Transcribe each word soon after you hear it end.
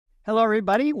Hello,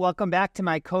 everybody. Welcome back to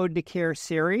my Code to Care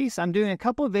series. I'm doing a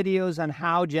couple of videos on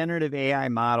how generative AI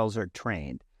models are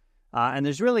trained. And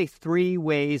there's really three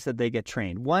ways that they get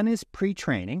trained. One is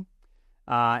pre-training,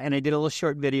 and I did a little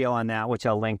short video on that, which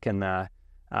I'll link in the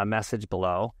message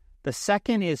below. The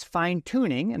second is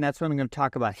fine-tuning, and that's what I'm going to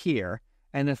talk about here.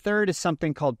 And the third is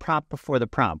something called prompt before the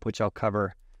prompt, which I'll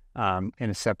cover in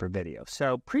a separate video.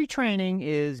 So pre-training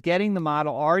is getting the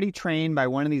model already trained by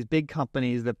one of these big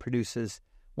companies that produces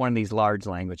one of these large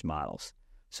language models.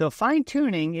 So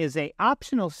fine-tuning is an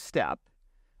optional step,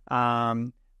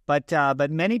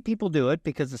 but many people do it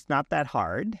because it's not that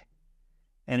hard,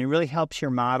 and it really helps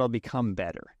your model become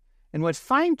better. And what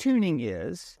fine-tuning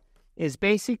is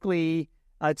basically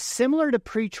similar to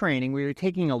pre-training, where you're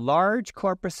taking a large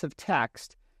corpus of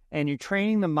text and you're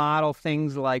training the model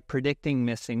things like predicting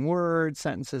missing words,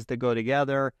 sentences that go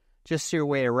together, just your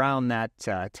way around that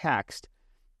text.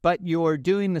 But you're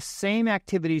doing the same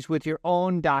activities with your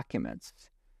own documents.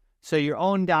 So your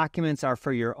own documents are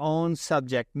for your own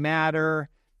subject matter.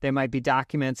 They might be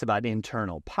documents about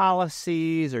internal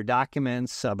policies or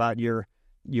documents about your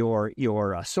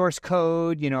source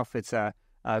code, if it's a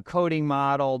coding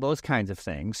model, those kinds of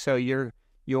things. So you're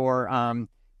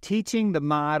teaching the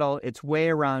model its way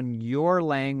around your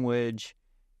language,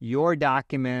 your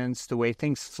documents, the way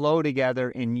things flow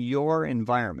together in your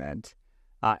environment.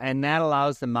 And that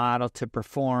allows the model to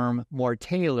perform more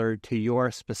tailored to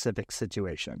your specific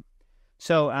situation.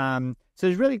 So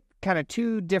there's really kind of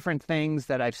two different things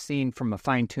that I've seen from a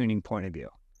fine-tuning point of view.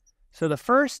 So the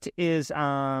first is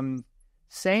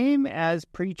same as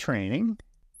pre-training,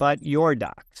 but your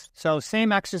docs. So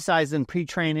same exercise in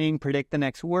pre-training, predict the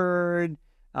next word,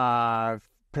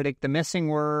 predict the missing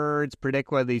words,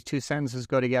 predict whether these two sentences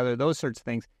go together, those sorts of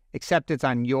things, except it's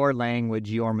on your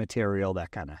language, your material, that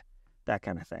kind of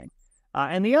thing.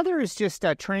 And the other is just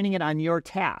training it on your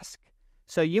task.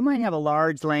 So you might have a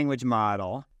large language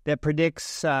model that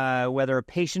predicts whether a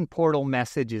patient portal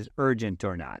message is urgent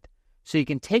or not. So you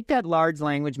can take that large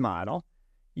language model,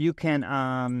 you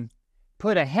can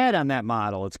put a head on that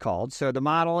model, it's called. So the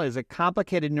model is a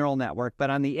complicated neural network, but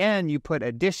on the end you put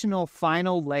additional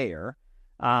final layer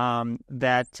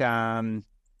that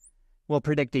will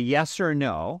predict a yes or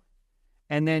no.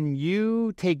 And then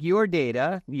you take your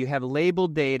data, you have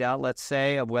labeled data, let's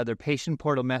say, of whether patient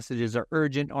portal messages are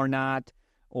urgent or not,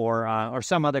 or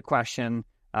some other question,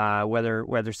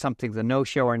 whether something's a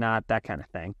no-show or not, that kind of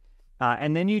thing.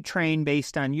 And then you train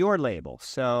based on your label.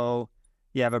 So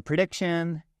you have a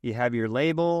prediction, you have your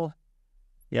label,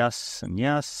 yes and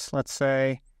yes, let's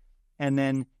say, and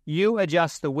then you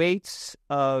adjust the weights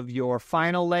of your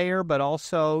final layer, but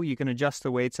also you can adjust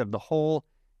the weights of the whole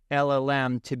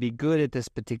LLM to be good at this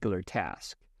particular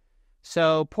task.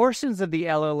 So portions of the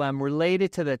LLM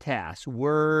related to the task,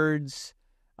 words,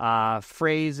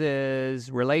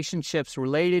 phrases, relationships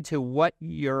related to what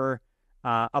you're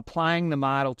applying the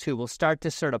model to will start to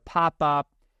sort of pop up,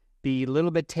 be a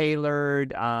little bit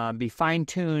tailored, be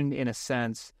fine-tuned in a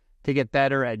sense to get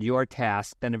better at your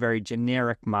task than a very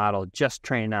generic model just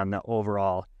trained on the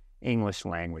overall English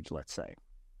language, let's say.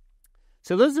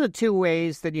 So those are the two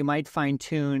ways that you might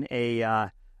fine-tune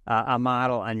a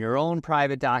model on your own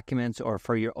private documents or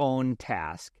for your own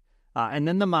task. And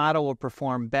then the model will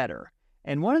perform better.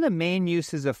 And one of the main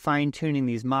uses of fine-tuning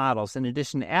these models, in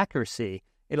addition to accuracy,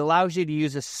 it allows you to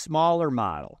use a smaller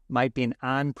model. Might be an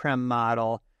on-prem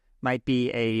model, might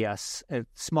be a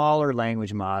smaller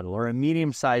language model or a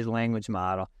medium-sized language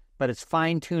model, but it's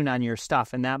fine-tuned on your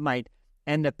stuff, and that might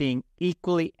end up being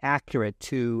equally accurate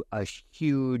to a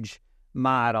huge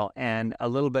model and a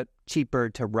little bit cheaper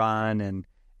to run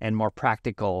and more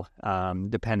practical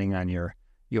depending on your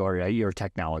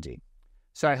technology.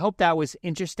 So I hope that was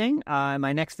interesting. In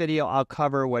my next video, I'll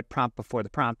cover what prompt before the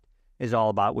prompt is all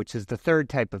about, which is the third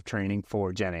type of training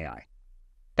for GenAI.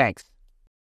 Thanks.